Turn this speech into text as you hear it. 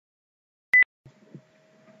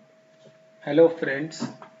Hello friends,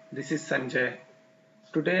 this is Sanjay.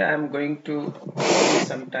 Today I am going to spend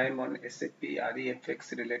some time on SAP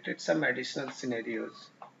RE-FX related some additional scenarios.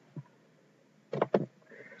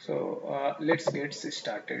 Let's get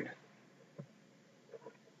started.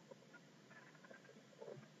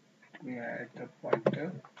 Yeah, at the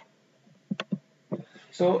pointer.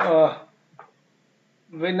 So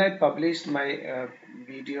when I published my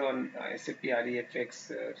video on SAP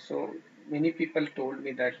RE-FX, so many people told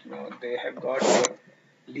me that they have got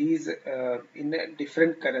lease in a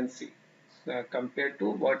different currency compared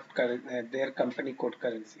to what their company code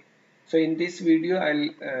currency. So in this video, I'll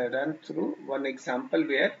run through one example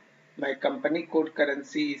where my company code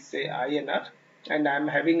currency is say INR and I'm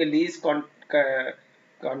having a lease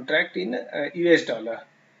contract in US dollar.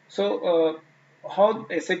 So how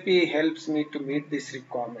SAP helps me to meet this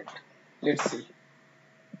requirement? Let's see.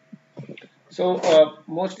 So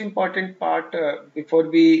most important part before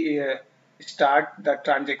we start the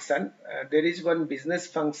transaction, there is one business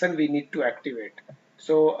function we need to activate.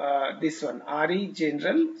 So this one RE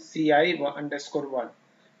general CI underscore 1.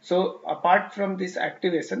 So apart from this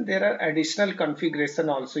activation, there are additional configuration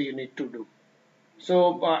also you need to do.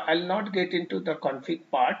 So I'll not get into the config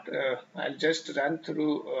part. I'll just run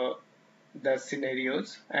through the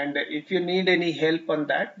scenarios, and if you need any help on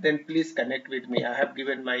that, then please connect with me. I have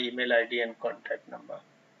given my email ID and contact number.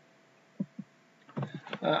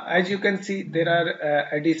 As you can see, there are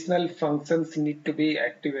additional functions need to be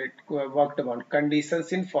activated, worked on.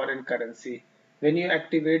 Conditions in foreign currency. When you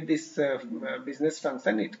activate this business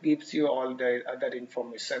function, it gives you all the other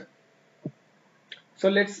information. So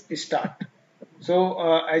let's start. So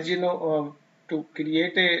as you know, to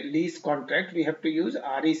create a lease contract, we have to use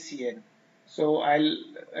RECN. So I'll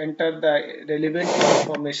enter the relevant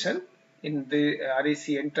information in the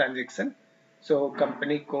RECN transaction. So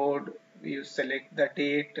company code, you select the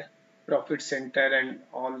date, profit center and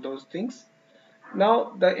all those things.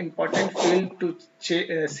 Now the important field to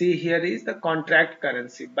see here is the contract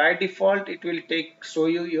currency. By default, it will show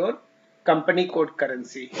you your company code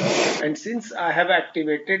currency, and since I have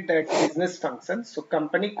activated that business function, so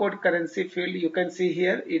company code currency field, you can see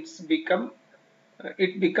here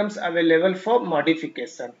it becomes available for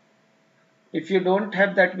modification. If you don't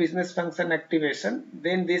have that business function activation,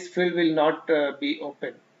 then this field will not be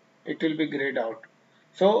open, it will be grayed out.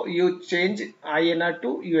 So you change INR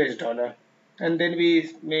to US dollar, and then we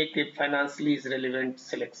make a finance lease relevant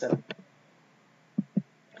selection.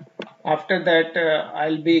 After that,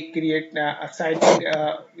 I'll be assigning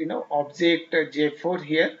object J4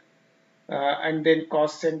 here, and then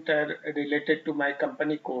cost center related to my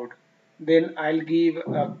company code. Then I'll give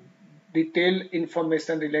detailed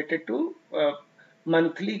information related to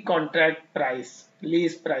monthly contract price,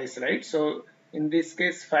 lease price, right? So in this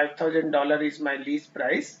case, $5,000 is my lease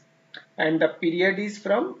price, and the period is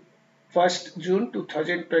from 1st June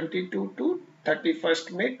 2022 to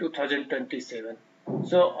 31st May 2027.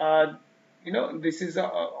 So this is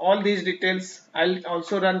all these details I'll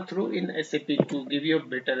also run through in SAP to give you a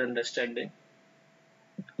better understanding.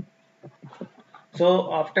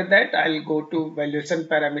 So after that, I'll go to valuation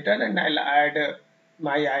parameter and I'll add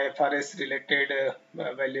my IFRS related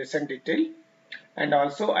valuation detail, and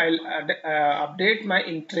also I'll update my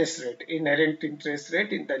interest rate, inherent interest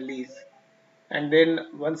rate in the lease, and then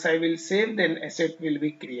once I will save, then asset will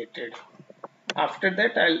be created. After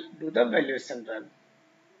that, I'll do the valuation run.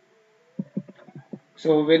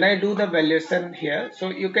 So when I do the valuation here, so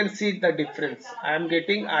you can see the difference. I am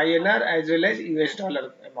getting INR as well as US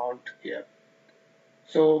dollar amount here.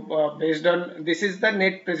 So based on this is the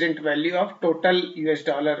net present value of total US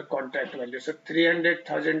dollar contract value. So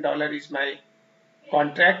 $300,000 is my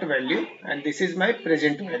contract value, and this is my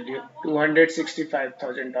present value,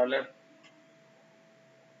 $265,000.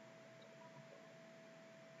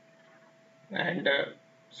 And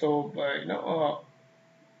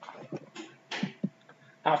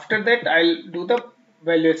after that, I'll do the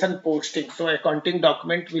valuation posting. So accounting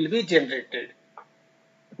document will be generated.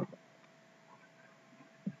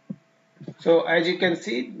 So as you can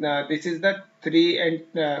see, this is the three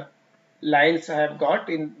and lines I have got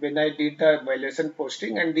in when I did the valuation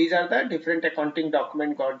posting, and these are the different accounting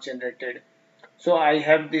document got generated. So I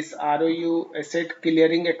have this ROU asset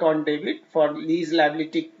clearing account debit for lease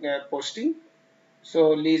liability posting. So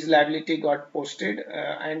lease liability got posted,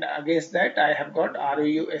 and against that I have got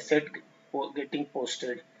ROU asset getting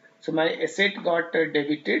posted. So my asset got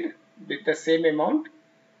debited with the same amount,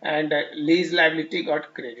 and lease liability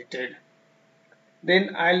got credited.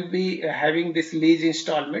 Then I'll be having this lease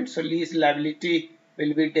installment. So lease liability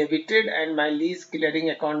will be debited and my lease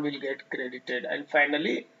clearing account will get credited. And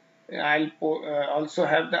finally, also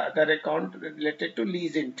have the other account related to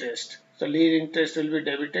lease interest. So lease interest will be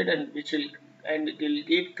debited and will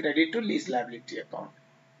give credit to lease liability account.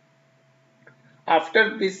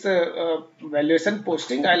 After this valuation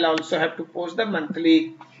posting, I'll also have to post the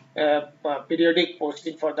monthly periodic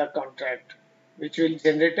posting for the contract, which will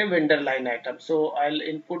generate a vendor line item. So I'll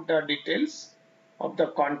input the details of the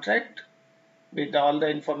contract with all the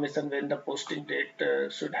information when the posting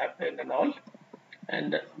date should happen and all.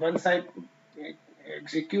 And once I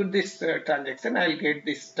execute this transaction, I'll get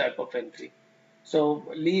this type of entry. So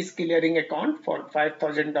lease clearing account for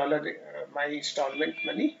 $5,000 my installment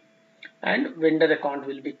money, and vendor account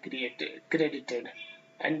will be credited,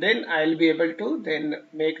 and then I'll be able to then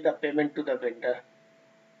make the payment to the vendor.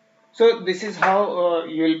 So this is how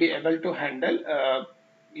you will be able to handle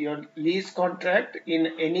your lease contract in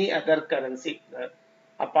any other currency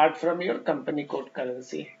apart from your company code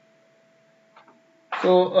currency.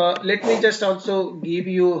 So let me just also give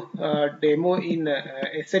you a demo in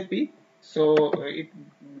SAP, so it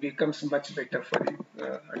becomes much better for you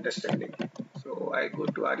understanding. So I go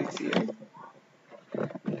to RECA.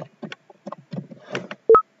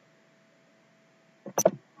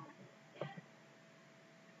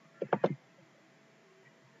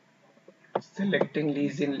 Selecting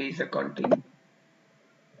lease in lease accounting.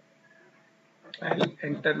 I'll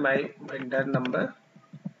enter my vendor number.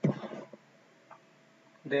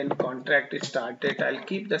 Then contract start date. I'll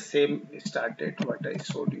keep the same start date what I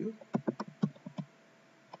showed you.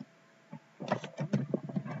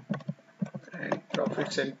 And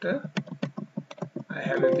profit center. I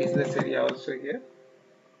have a business area also here.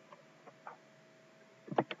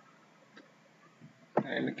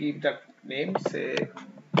 And give the name, say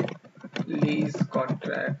lease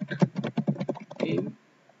contract in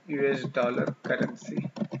US dollar currency.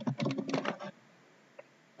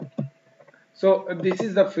 So this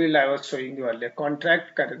is the field I was showing you earlier,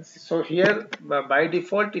 contract currency. So here by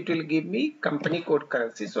default it will give me company code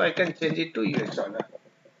currency, so I can change it to US dollar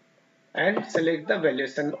and select the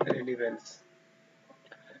valuation relevance.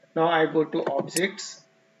 Now I go to objects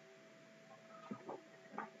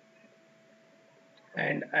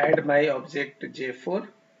and add my object J4.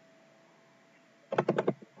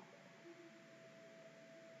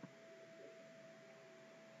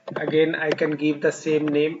 Again, I can give the same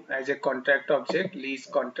name as a contract object, lease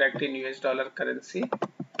contract in US dollar currency,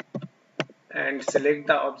 and select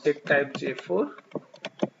the object type J4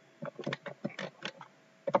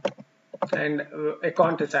 and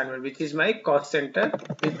account assignment, which is my cost center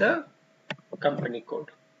with the company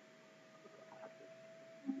code.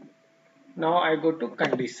 Now I go to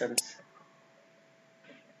conditions.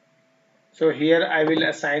 So here I will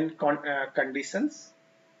assign conditions.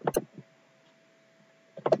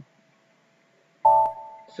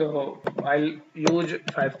 So I'll use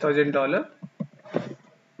 $5,000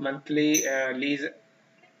 monthly lease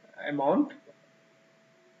amount,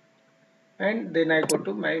 and then I go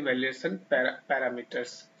to my valuation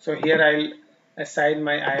parameters. So here I'll assign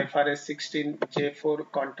my IFRS 16 J4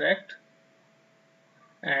 contract,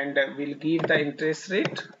 and we'll give the interest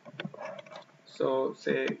rate. So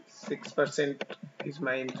say 6% is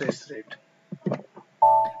my interest rate.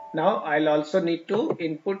 Now I'll also need to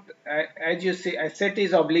input, as you see, asset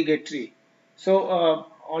is obligatory. So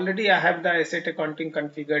already I have the asset accounting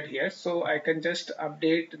configured here, so I can just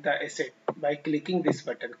update the asset by clicking this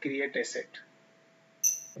button, create asset.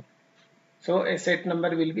 So asset number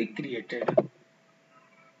will be created.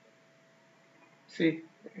 See,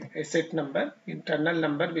 asset number, internal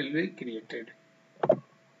number will be created.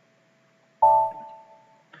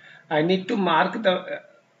 I need to mark the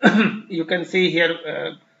you can see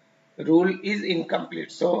here rule is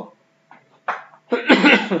incomplete, so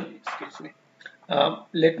excuse me,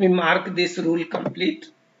 let me mark this rule complete.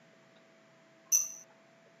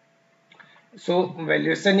 So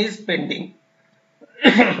valuation is pending.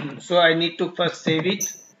 So I need to first save it,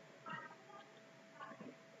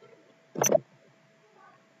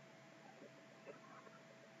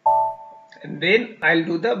 and then I'll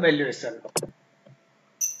do the valuation.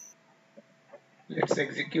 Let's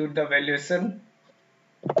execute the valuation.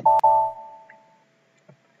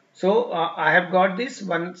 So I have got this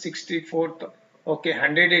 164. Okay,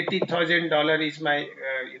 $180,000 is my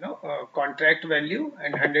contract value,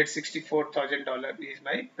 and $164,000 is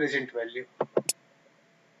my present value.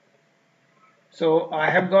 So I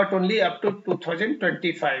have got only up to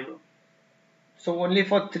 2025. So only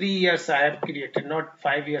for 3 years I have created, not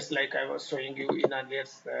 5 years like I was showing you in earlier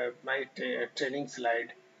my training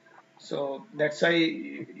slide. So that's why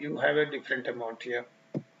you have a different amount here.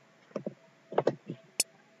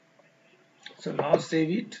 So now save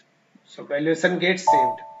it. So valuation gets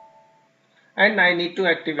saved. and I need to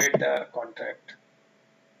activate the contract.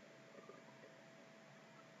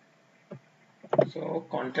 So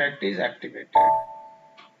contract is activated.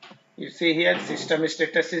 You see here system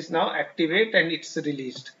status is now activate and it's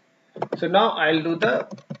released. So now I'll do the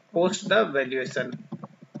post the valuation.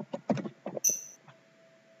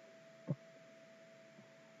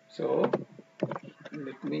 So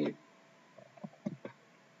let me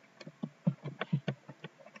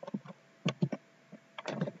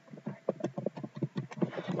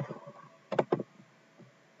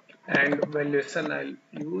and valuation I'll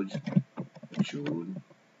use June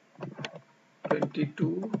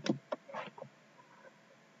 22,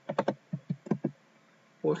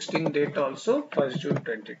 posting date also 1st June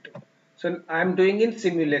 22. So I'm doing in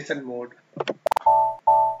simulation mode.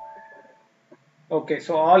 Okay,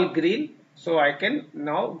 so all green. So I can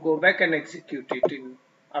now go back and execute it in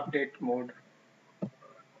update mode.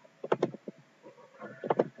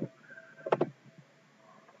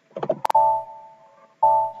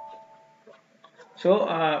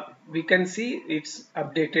 So we can see it's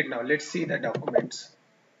updated now. Let's see the documents.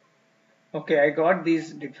 Okay, I got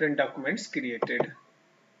these different documents created.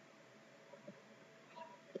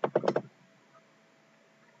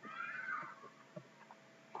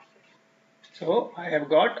 So I have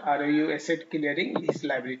got ROU asset clearing lease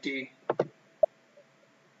liability.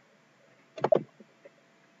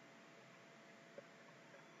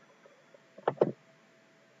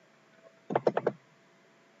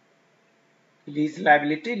 Lease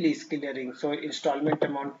liability, lease clearing. So installment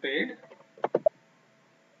amount paid.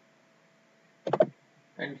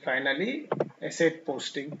 And finally asset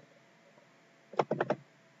posting.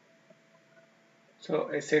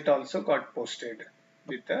 So asset also got posted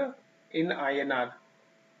with the in INR.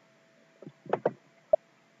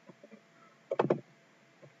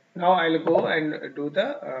 Now I'll go and do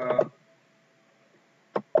the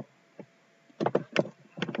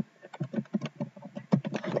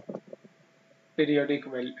periodic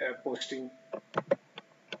posting.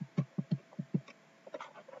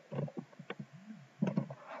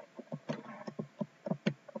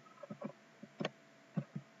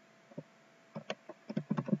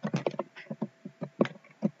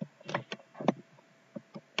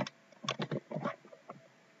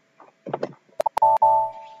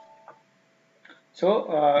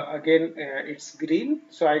 So again it's green,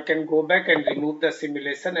 so I can go back and remove the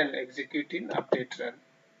simulation and execute in update run.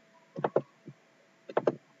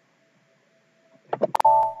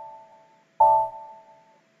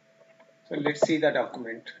 So let's see the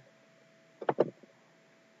document.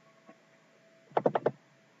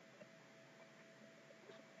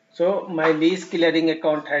 So my lease clearing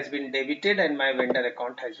account has been debited and my vendor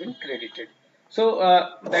account has been credited. So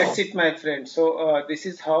that's it, my friend. So this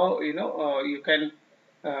is how you can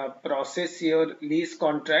process your lease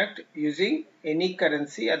contract using any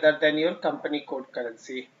currency other than your company code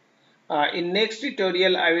currency. In next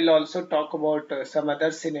tutorial, I will also talk about some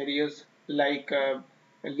other scenarios like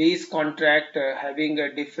lease contract having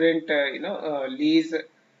a different lease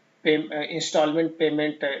installment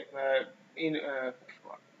payment in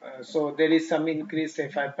so there is some increase, say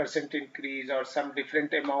 5% increase or some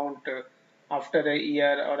different amount after a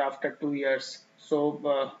year or after 2 years.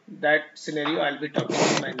 So that scenario I'll be talking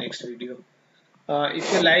in my next video.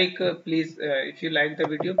 If you like, if you like the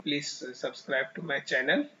video, please subscribe to my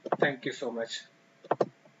channel. Thank you so much.